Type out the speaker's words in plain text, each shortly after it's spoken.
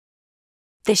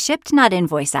The Shipped Not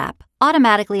Invoiced app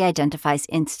automatically identifies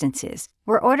instances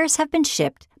where orders have been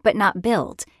shipped but not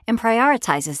billed and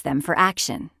prioritizes them for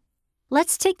action.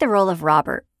 Let's take the role of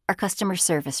Robert, our customer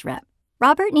service rep.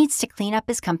 Robert needs to clean up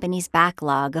his company's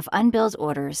backlog of unbilled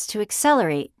orders to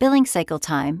accelerate billing cycle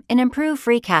time and improve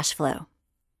free cash flow.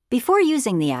 Before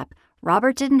using the app,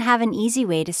 Robert didn't have an easy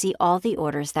way to see all the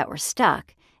orders that were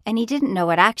stuck, and he didn't know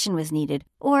what action was needed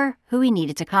or who he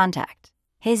needed to contact.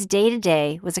 His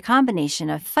day-to-day was a combination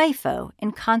of FIFO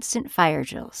and constant fire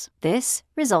drills. This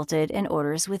resulted in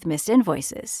orders with missed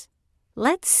invoices.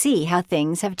 Let's see how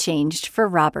things have changed for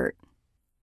Robert.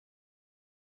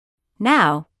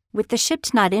 Now, with the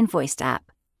Shipped Not Invoiced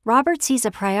app, Robert sees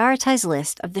a prioritized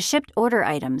list of the shipped order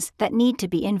items that need to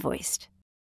be invoiced.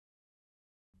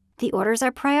 The orders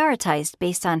are prioritized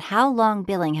based on how long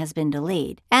billing has been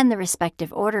delayed and the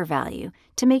respective order value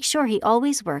to make sure he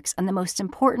always works on the most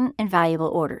important and valuable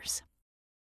orders.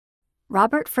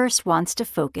 Robert first wants to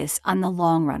focus on the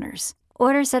long runners,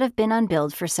 orders that have been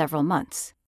unbilled for several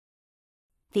months.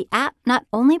 The app not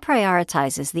only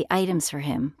prioritizes the items for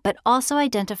him, but also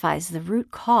identifies the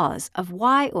root cause of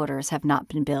why orders have not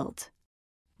been billed.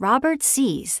 Robert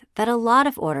sees that a lot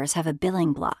of orders have a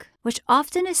billing block, which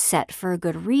often is set for a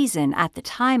good reason at the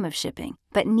time of shipping,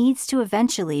 but needs to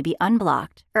eventually be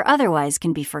unblocked or otherwise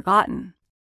can be forgotten.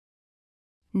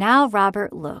 Now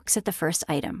Robert looks at the first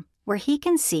item, where he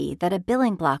can see that a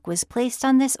billing block was placed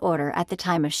on this order at the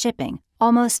time of shipping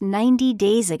almost 90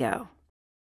 days ago.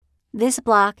 This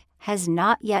block has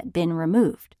not yet been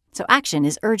removed, so action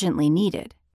is urgently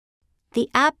needed. The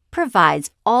app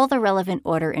provides all the relevant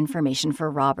order information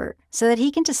for Robert so that he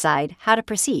can decide how to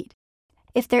proceed.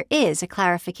 If there is a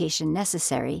clarification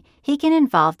necessary, he can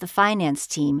involve the finance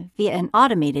team via an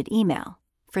automated email.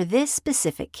 For this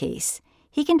specific case,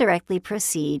 he can directly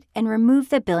proceed and remove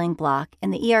the billing block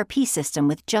in the ERP system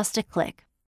with just a click.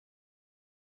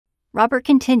 Robert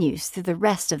continues through the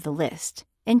rest of the list,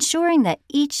 ensuring that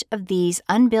each of these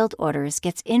unbilled orders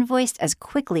gets invoiced as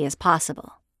quickly as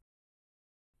possible.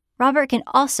 Robert can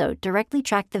also directly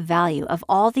track the value of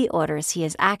all the orders he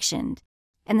has actioned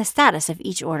and the status of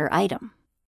each order item.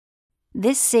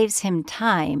 This saves him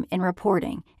time in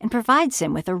reporting and provides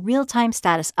him with a real-time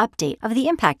status update of the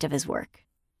impact of his work.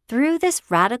 Through this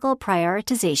radical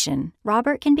prioritization,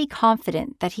 Robert can be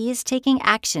confident that he is taking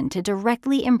action to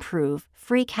directly improve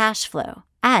free cash flow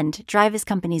and drive his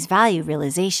company's value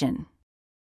realization.